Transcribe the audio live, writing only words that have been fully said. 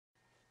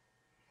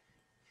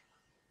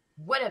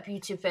What up,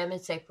 YouTube fam?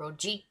 It's April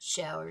G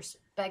Showers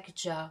back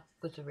at y'all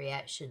with a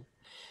reaction.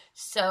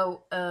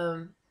 So,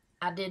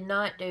 I did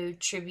not do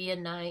trivia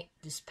night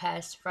this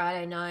past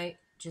Friday night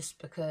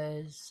just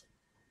because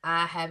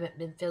I haven't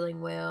been feeling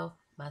well.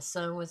 My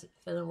son wasn't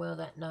feeling well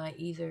that night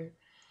either.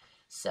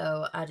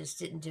 So, I just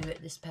didn't do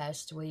it this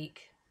past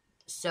week.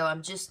 So,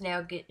 I'm just now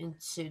getting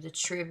to the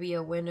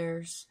trivia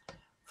winners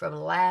from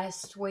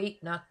last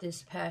week. Not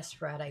this past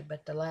Friday,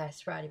 but the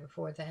last Friday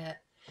before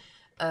that.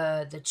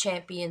 The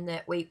champion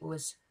that week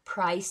was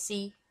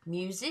Pricee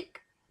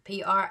Music,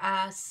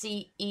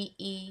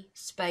 Pricee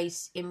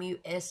space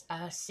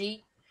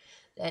Music.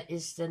 That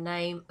is the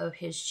name of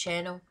his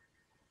channel.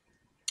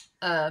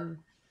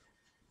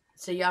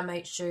 So y'all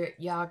make sure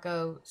y'all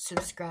go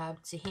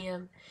subscribe to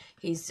him.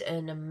 He's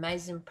an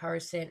amazing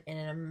person and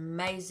an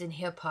amazing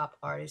hip-hop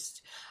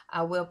artist.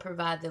 I will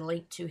provide the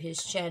link to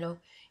his channel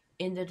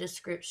in the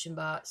description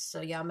box,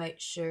 so y'all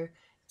make sure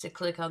to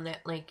click on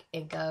that link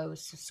and go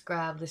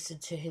subscribe, listen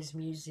to his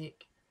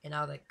music, and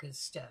all that good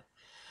stuff.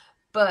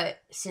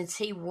 But since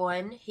he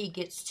won, he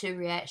gets 2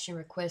 reaction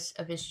requests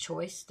of his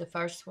choice. The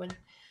first one,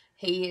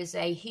 he is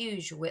a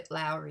huge Witt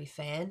Lowry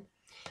fan.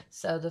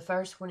 So the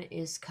first one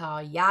is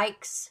called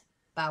Yikes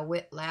by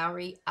Witt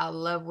Lowry. I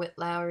love Witt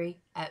Lowry.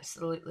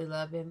 Absolutely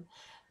love him.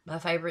 My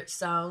favorite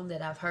song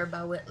that I've heard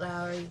by Witt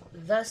Lowry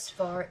thus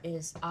far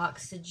is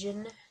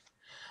Oxygen.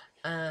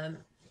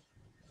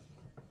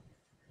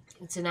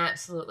 It's an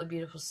absolutely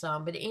beautiful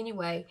song. But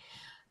anyway,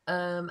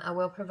 I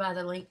will provide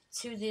a link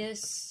to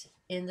this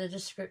in the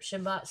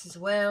description box as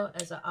well,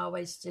 as I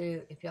always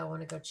do, if y'all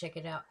want to go check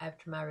it out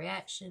after my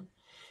reaction.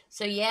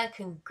 So yeah,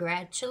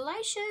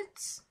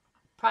 congratulations,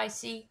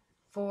 Pricee,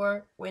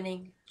 for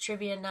winning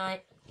trivia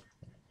night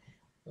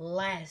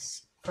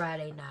last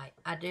Friday night.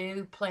 I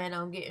do plan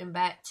on getting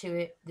back to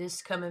it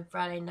this coming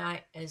Friday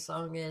night as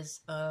long as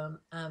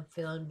I'm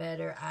feeling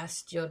better. I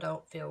still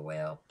don't feel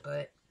well,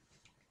 but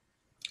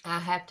I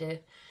have to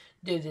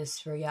do this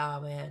for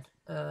y'all, man.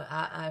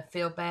 I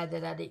feel bad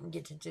that I didn't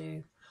get to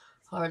do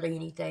hardly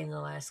anything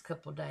the last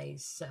couple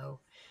days. So,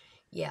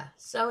 yeah.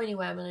 So,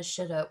 anyway, I'm going to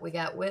shut up. We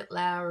got Witt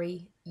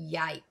Lowry,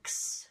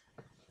 Yikes.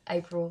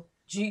 April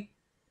G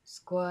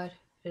Squad.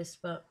 Fist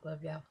bump.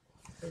 Love y'all.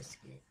 Let's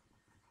get it.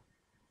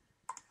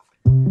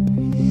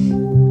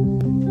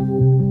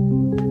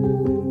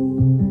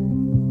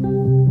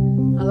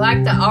 I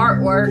like the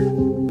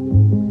artwork.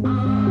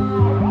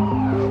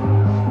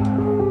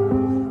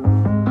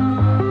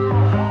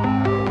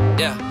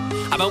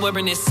 I've been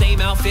wearing this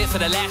same outfit for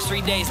the last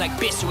 3 days. Like,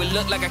 bitch, you would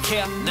look like I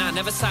care. Nah, I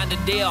never signed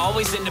a deal.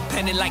 Always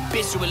independent. Like,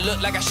 bitch, you would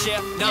look like I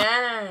share.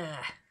 Nah.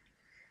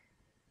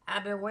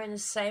 I've been wearing the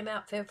same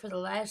outfit for the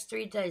last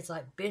 3 days.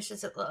 Like, bitch,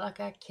 does it look like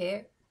I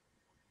care?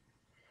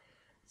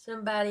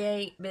 Somebody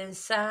ain't been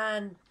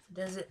signed.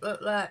 Does it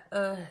look like,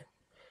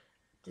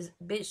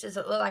 bitch, does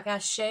it look like I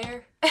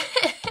share?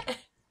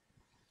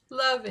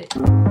 Love it.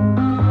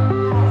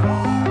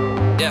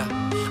 Yeah.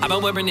 I've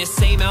been wearing this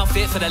same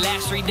outfit for the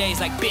last 3 days.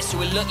 Like, bitch, you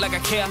would look like I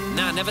care.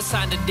 Nah, I never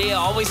signed a deal.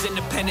 Always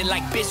independent.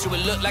 Like, bitch, you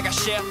would look like I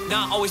share.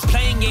 Nah, always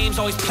playing games.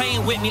 Always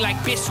playing with me. Like,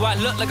 bitch, do I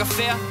look like a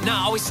fair?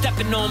 Nah, always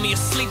stepping on me or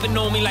sleeping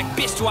on me. Like,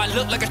 bitch, do I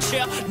look like a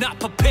chair? Not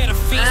prepared to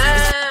feast.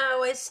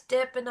 Always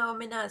stepping on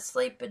me, not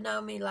sleeping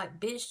on me. Like,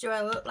 bitch, do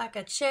I look like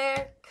a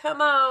chair? Come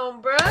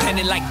on, bro.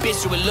 Independent. Like,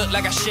 bitch, you would look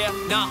like I share.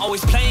 Nah,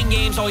 always playing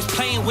games. Always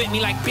playing with me.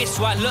 Like, bitch,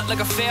 do I look like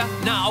a fair?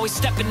 Nah, always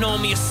stepping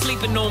on me or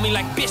sleeping on me.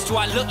 Like, bitch, do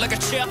I look like a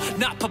chair?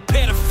 Not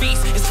prepared to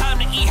feast. It's time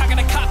to eat. How can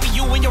I copy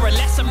you when you're a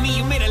less of me?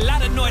 You made a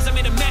lot of noise. I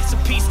made a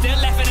masterpiece. Still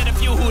laughing at a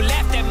few who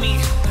laughed at me.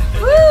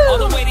 All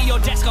the way to your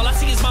desk. All I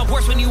see is my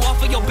worst when you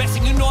offer your best.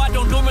 And you know I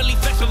don't normally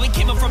flex, but we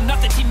came up from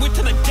nothing. Team went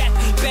to the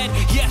deathbed.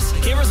 Yes,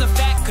 here is a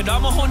fact. Could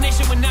arm a whole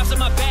nation with knives on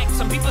my back.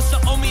 Some people still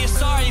owe me a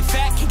sorry. In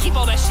fact, can't keep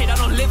all that shit. I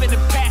don't live in the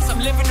past. I'm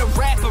living to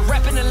rap, but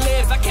rapping to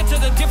live. I can't tell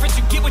the difference.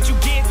 You get what you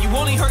give. You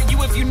only hurt you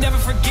if you never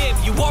forgive.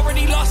 You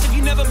already lost if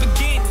you never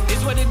begin.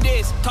 Is what it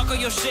is. Talk all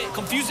your shit.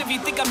 Confused if you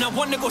think I'm not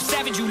one to go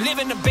savage. You live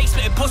in the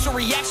basement and post your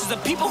reactions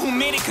of people who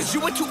made it. Cause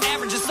you were too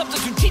average. A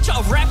substitute teacher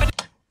of rapping.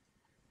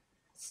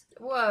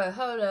 Whoa,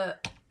 hold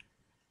up.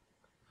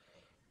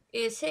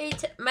 Is he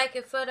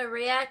making fun of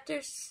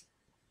reactors?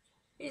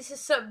 He said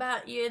something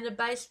about you in the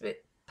basement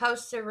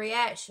posting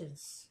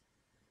reactions.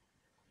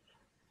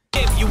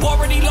 If you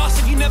already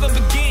lost if you never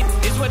begin,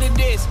 is what it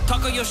is.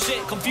 Talk all your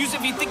shit. Confused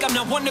if you think I'm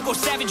not one to go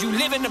savage. You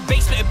live in the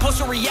basement and post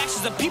your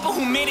reactions of people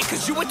who made it.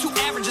 Cause you were too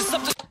average. Or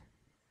something.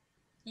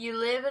 You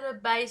live in a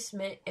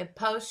basement and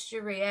post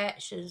your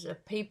reactions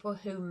of people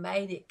who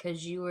made it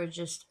because you were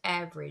just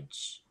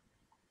average.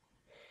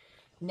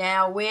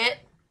 Now, Witt,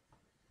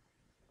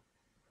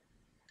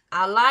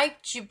 I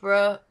liked you,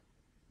 bruh,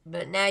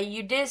 but now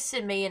you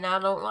dissing me and I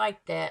don't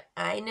like that.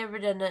 I ain't never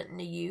done nothing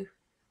to you.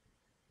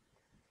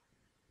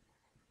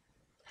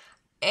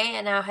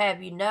 And I'll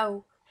have you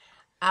know,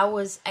 I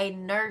was a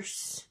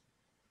nurse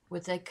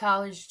with a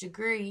college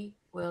degree.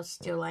 Well,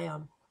 still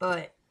am,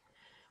 but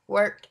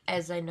worked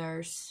as a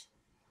nurse.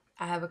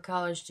 I have a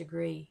college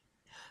degree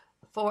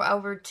for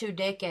over 2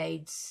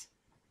 decades.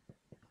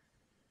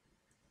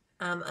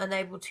 I'm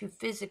unable to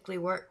physically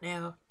work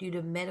now due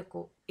to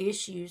medical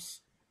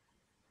issues.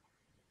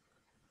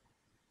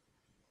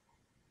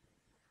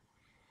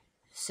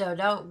 So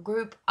don't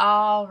group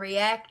all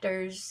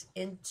reactors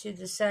into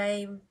the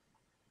same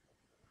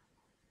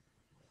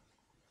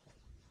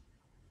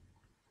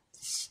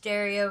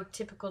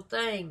stereotypical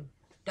thing.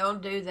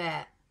 Don't do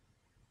that.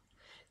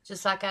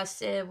 Just like I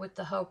said with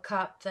the whole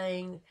cop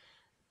thing,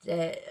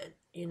 that,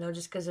 you know,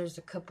 just because there's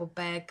a couple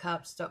bad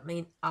cops don't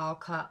mean all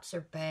cops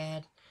are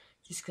bad.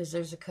 Just because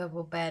there's a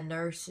couple bad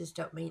nurses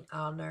don't mean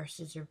all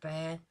nurses are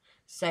bad.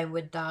 Same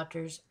with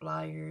doctors,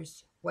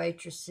 lawyers,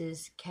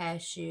 waitresses,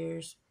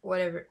 cashiers,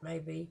 whatever it may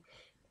be.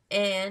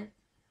 And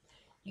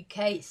you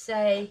can't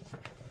say,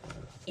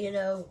 you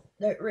know,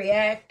 that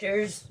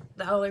reactors,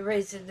 the only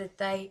reason that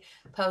they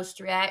post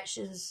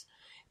reactions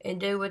and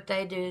do what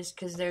they do is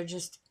because they're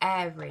just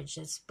average.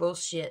 It's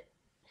bullshit.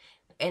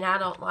 And I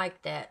don't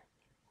like that.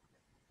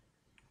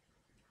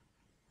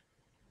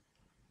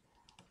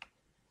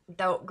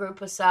 Don't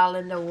group us all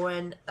into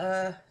one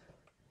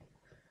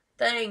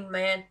thing,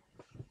 man.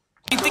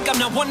 You think I'm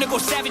not one to go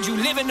savage? You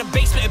live in the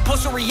basement and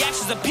post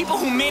reactions of people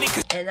who made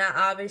it. And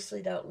I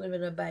obviously don't live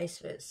in a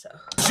basement, so.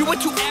 You were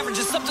too average,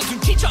 a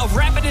substitute teacher of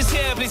rapping is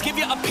here. Please give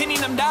your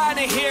opinion, I'm dying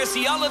to hear.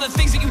 See all of the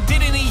things that you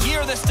did in a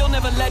year that still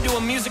never led to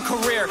a music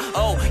career.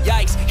 Oh,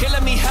 yikes, here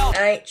let me help.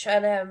 I ain't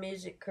trying to have a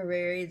music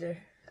career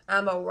either.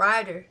 I'm a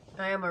writer.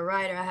 I am a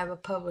writer. I have a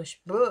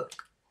published book.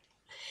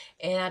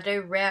 And I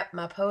do rap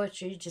my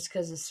poetry just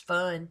because it's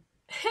fun.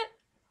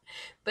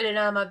 But in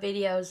all my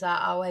videos,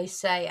 I always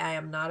say I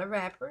am not a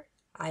rapper.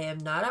 I am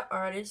not an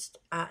artist.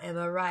 I am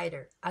a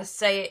writer. I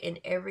say it in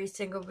every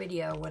single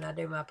video when I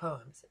do my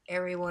poems.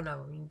 Every one of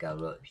them. You can go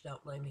look if you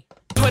don't believe me.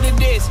 What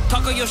it is,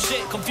 talk all your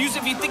shit. Confused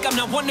if you think I'm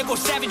not one to go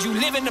savage. You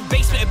live in the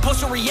basement and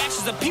post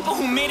reactions of people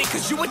who made it.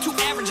 Cause you were too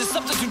average, a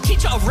substitute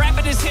teacher of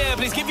rapping is here.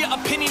 Please give your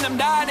opinion, I'm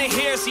dying to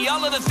hear. See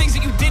all of the things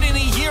that you did in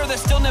a year that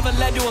still never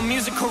led to a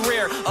music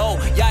career. Oh,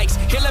 yikes,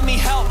 here let me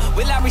help.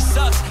 Witt Lowry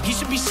sucks, he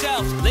should be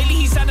shelved. Lately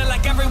he sounded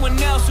like everyone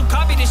else who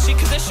copied this shit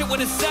cause that shit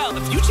wouldn't sell.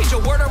 If you change a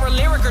word or a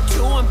lyric or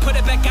two and put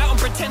it back out and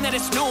pretend that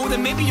it's new,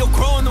 then maybe you'll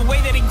grow in the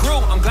way that it grew.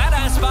 I'm glad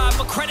I inspired,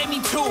 but credit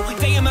me too.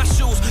 They in my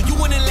shoes, you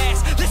wouldn't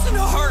last. Listen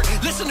to Hurt,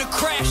 listen to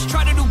Crash.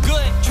 Try to do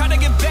good, try to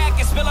get back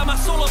and spill out my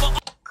soul over.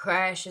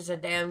 Crash is a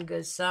damn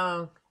good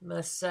song,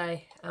 must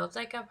say. I don't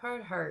think I've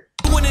heard Hurt.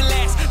 You wouldn't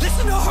last.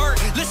 Listen to Hurt,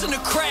 listen to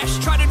Crash.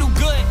 Try to do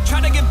good,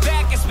 try to get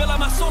back and spill out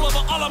my soul over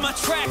all of my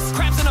tracks.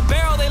 Crabs in a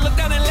barrel, they look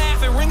down and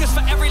laugh and ring us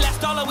for every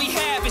last dollar we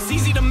have. It's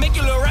easy to make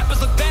your little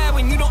rappers look bad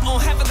when you don't own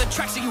half of the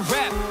tracks that you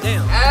rap.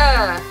 Damn.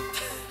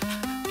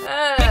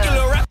 Make your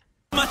little rap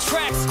my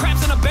tracks.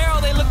 Crabs in a barrel,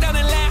 they look down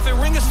and laugh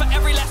and ring us for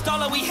every last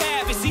dollar we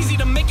have. It's easy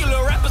to make your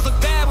little rappers look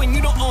bad when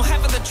you don't own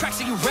half of the tracks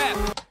that you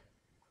rap.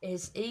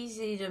 It's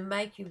easy to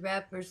make you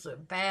rappers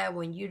look bad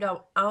when you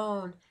don't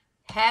own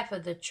half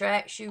of the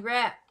tracks you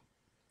rap.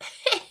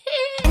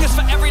 Ring us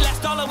for every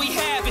last dollar we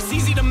have. It's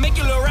easy to make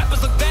your little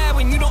rappers look bad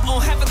when you don't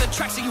own half of the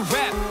tracks that you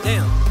rap.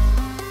 Damn.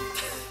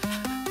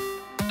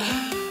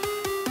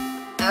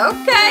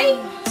 Okay.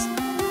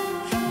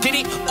 Did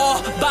it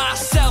all by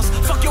ourselves.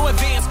 Fuck your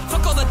advance.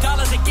 Fuck all the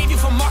dollars they gave you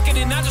for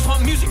marketing. I just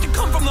want music to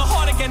come from the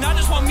heart again. I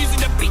just want music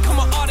to become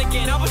an art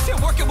again. I was here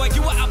working while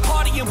you were out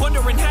partying,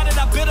 wondering how did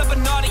I build up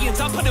an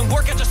audience. I put in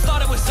work, I just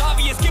thought it was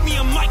obvious. Give me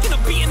a mic and a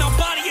beat and I'll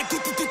body it.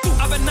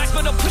 I've been nice,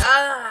 but I'll push.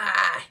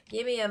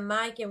 Give me a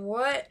mic and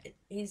what?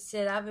 He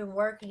said, I've been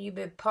working, you've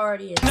been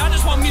partying. And I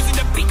just want music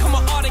to become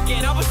an art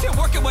again. I was here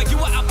working while you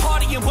were out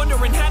partying,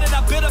 wondering how did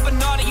I build up an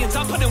audience.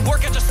 I put in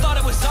work, I just thought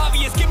it was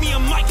obvious. Give me a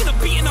mic and a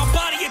beat and I'll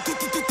body it.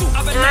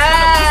 I've been nice,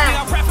 but I'll push me.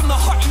 I rap from the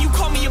heart and you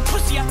call me a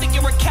pussy. I think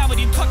you're a coward,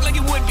 you talk like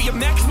you would be a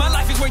man. Cause my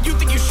life is where you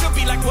think you should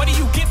be. Like what do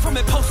you get from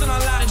it? Posting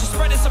online and just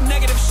spreading some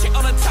negative shit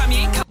all the time.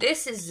 You ain't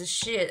This is the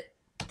shit.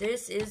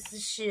 This is the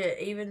shit.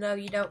 Even though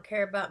you don't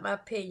care about my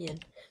opinion.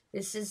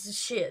 This is the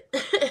shit.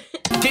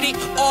 Did it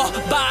all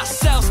by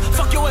ourselves.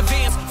 Fuck your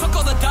advance. Fuck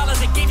all the dollars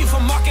they gave you for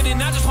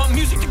marketing. I just want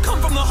music to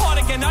come from the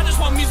heart again. I just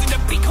want music to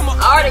become an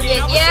art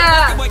again.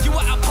 Yeah. While you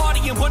were out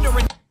partying,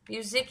 wondering.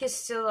 Music is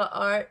still an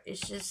art.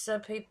 It's just some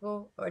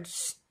people are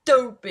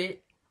stupid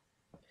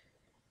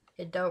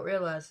and don't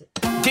realize it.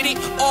 Did it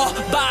all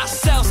by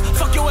ourselves.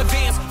 Fuck your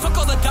advance. Fuck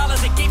all the dollars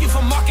they gave you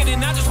for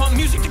marketing. I just want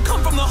music to come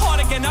from the heart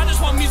again. I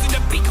just want music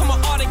to become an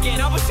art again.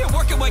 I was here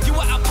working while you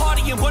were out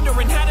partying,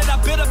 wondering how did I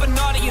build up an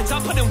audience. I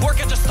put in work,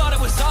 I just thought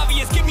it was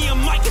obvious. Give me a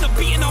mic and a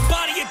beat and I'll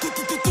body it.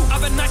 I've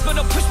been nice, but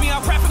don't push me.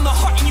 I rap from the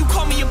heart and you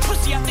call me a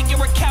pussy. I think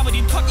you're a coward.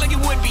 You talk like you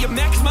would be a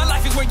man. Cause my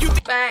life is where you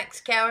think. Facts,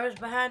 cowards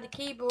behind the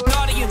keyboard.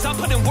 Audience, I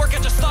put in work, I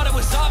just thought it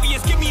was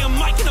obvious. Give me a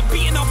mic and a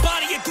beat and I'll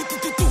body it.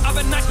 I've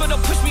been nice, but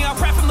don't push me. I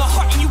rap from the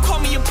heart and you call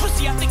me a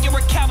pussy. I think you're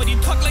a coward. You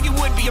talk like you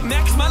would be a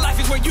man. Cause my life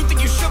is where you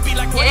think you should be.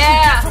 Like what do you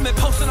get from it?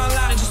 Posting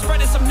online and just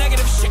spreading some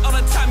negative shit all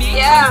the time. You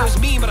ain't telling me it was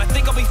mean, but I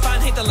think I'll be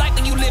fine. Hate the life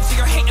that you live, so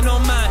you're hating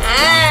on mine.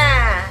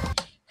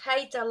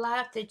 Hate the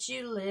life that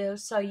you live,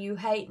 so you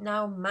hating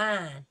on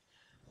mine.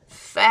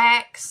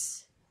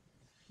 Facts.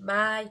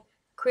 My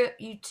Crip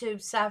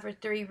YouTube Cypher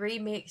 3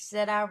 remix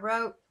that I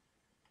wrote.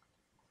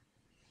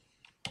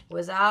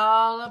 was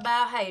all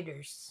about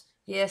haters.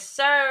 Yes,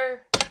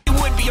 sir.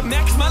 It would be a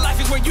max. My life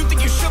is where you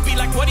think you should be.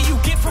 Like, what do you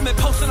get from it?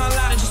 Posting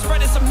online and just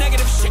spreading some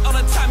negative shit all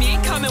the time. You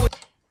ain't coming with.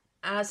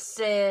 I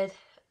said,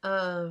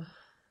 I'm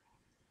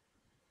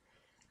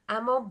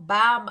gonna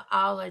buy them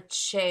all a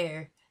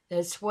chair.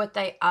 That's what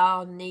they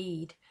all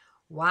need.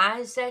 Why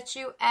is that,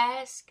 you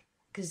ask?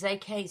 Because they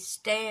can't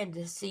stand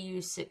to see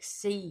you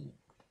succeed.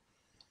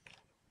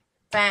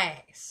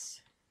 Facts.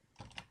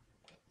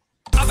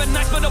 I've been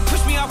nice, but don't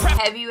push me out.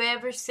 Have you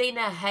ever seen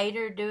a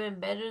hater doing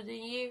better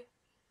than you?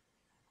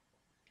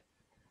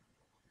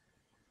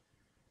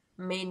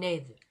 Me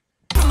neither.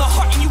 From the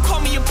heart and you call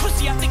me a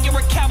pussy, I think you're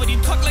a coward.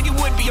 You talk like it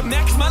would be a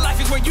max. My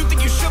life is where you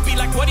think you should be.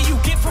 Like, what do you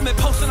get from it?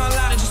 Posting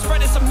online and just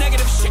spreading some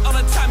negative shit all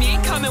the time. You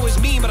ain't coming with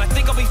me, but I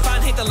think I'll be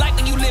fine. Hate the life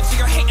that you live, so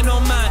you're hating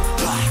on mine.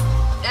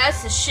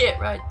 That's the shit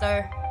right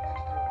there.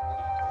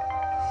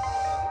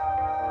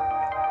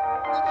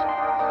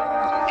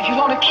 If you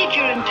want to keep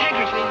your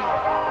integrity,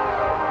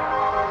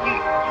 you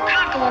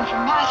can't go in for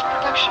mass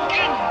production,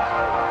 can you?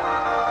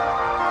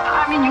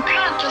 I mean, you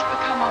can't just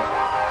become a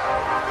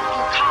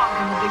little cog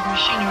in the big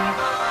machinery,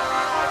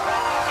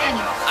 can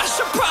you? I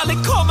should probably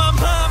call my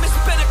mom. It's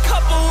been a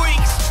couple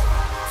weeks.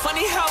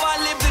 Funny how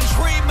I live the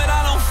dream, but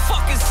I don't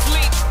fucking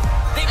sleep.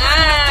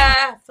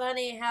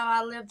 Funny how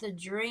I live the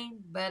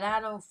dream, but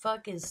I don't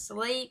fucking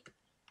sleep.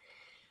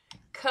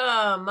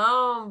 Come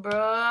on, bro.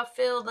 I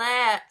feel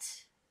that.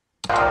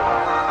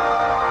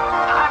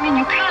 I mean,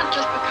 you can't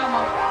just become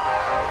a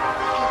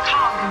little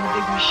cog in the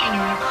big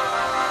machinery,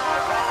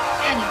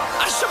 can you?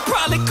 I should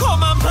probably call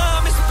my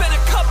mom. It's been a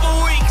couple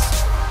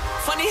weeks.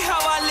 Funny how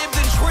I live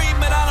the dream,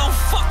 but I don't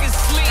fucking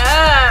sleep.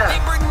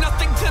 They bring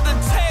nothing to the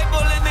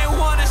table and they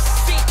want a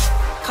seat.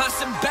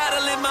 Constant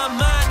battle in my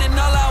mind and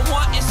all I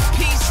want is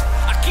peace.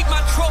 I keep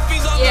my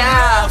trophies on the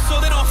wall so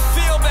they don't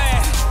feel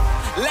bad.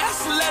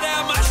 Last letter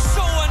of my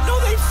show, I know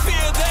they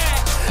feel that.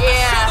 I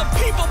show the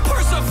people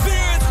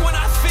perseverance when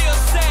I feel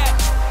sad.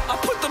 I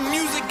put the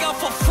music out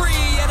for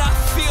free and I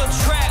feel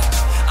trapped.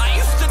 I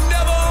used to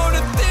never own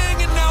a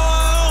thing and now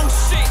I own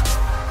shit.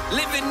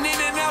 Living in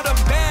and out of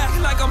bag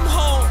like I'm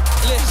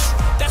homeless.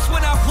 That's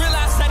when I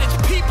realized that it's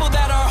people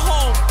that are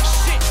home.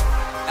 Shit.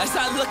 As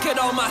I look at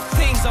all my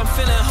things, I'm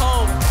feeling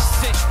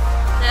homesick.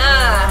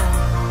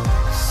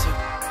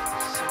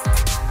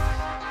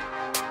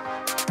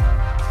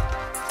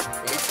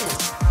 This is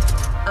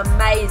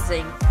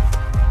amazing.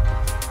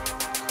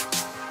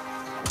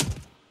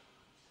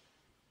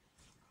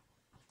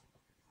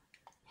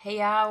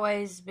 He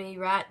always be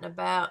writing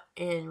about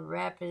and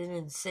rapping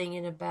and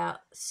singing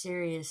about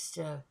serious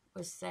stuff.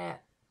 What's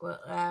that? Witt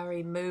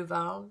Lowry, Move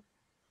On?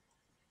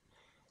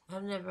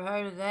 I've never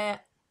heard of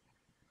that.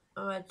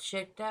 I'm going to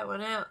check that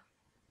one out.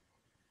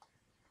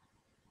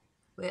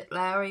 Witt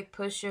Lowry,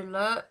 Push Your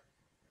Luck.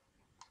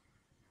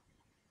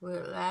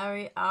 Witt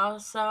Lowry, All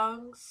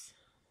Songs.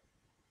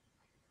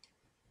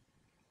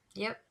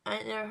 Yep, I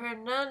ain't never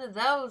heard none of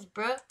those,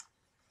 bruh.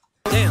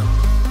 Damn.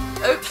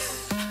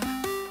 Oops.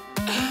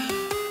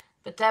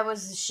 But that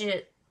was the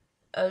shit.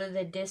 Other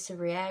than dissing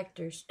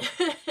reactors.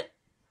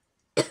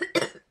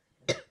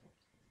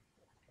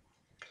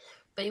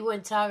 But he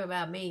wouldn't talk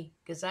about me.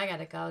 Because I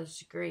got a college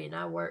degree. And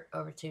I worked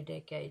over 2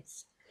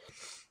 decades.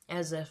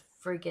 As a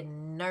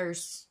freaking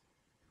nurse.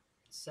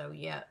 So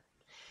yeah.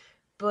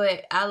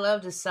 But I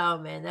love the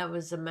song, man. That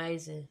was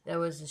amazing. That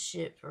was the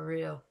shit for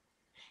real.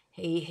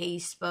 He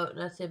spoke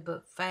nothing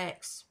but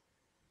facts.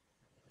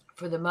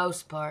 For the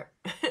most part.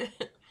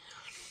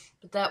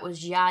 But that was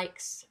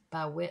Yikes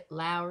by Witt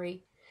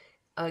Lowry.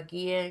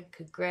 Again,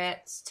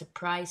 congrats to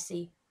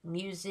Pricee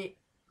Music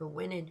for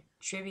winning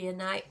Trivia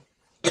Night.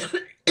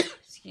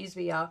 Excuse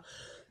me, y'all.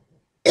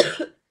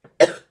 The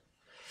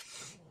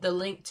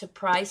link to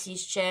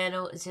Pricee's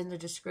channel is in the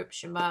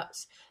description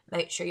box.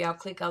 Make sure y'all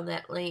click on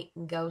that link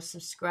and go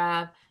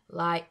subscribe,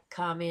 like,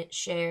 comment,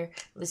 share.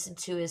 Listen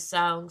to his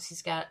songs.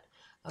 He's got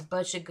a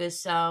bunch of good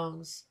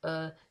songs.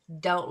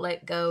 Don't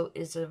Let Go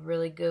is a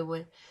really good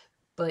one.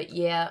 But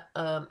yeah,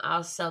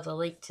 also the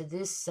link to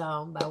this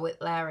song by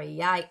Witt Lowry,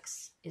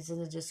 Yikes, is in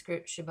the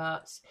description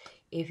box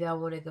if y'all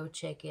want to go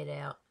check it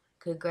out.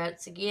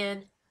 Congrats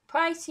again,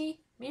 Pricee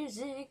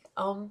Music,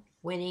 on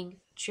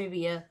winning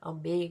trivia, on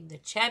being the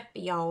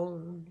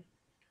champion.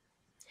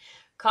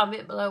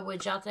 Comment below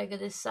what y'all think of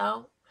this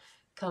song.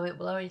 Comment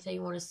below anything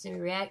you want us to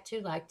react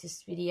to. Like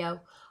this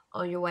video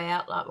on your way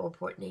out, a lot more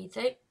important than you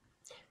think.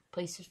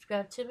 Please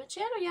subscribe to my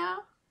channel,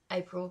 y'all.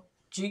 April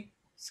G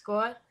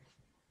Squad.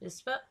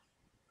 This up.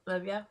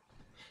 Love y'all.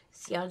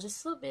 See y'all in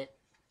just a little bit.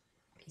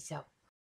 Peace out.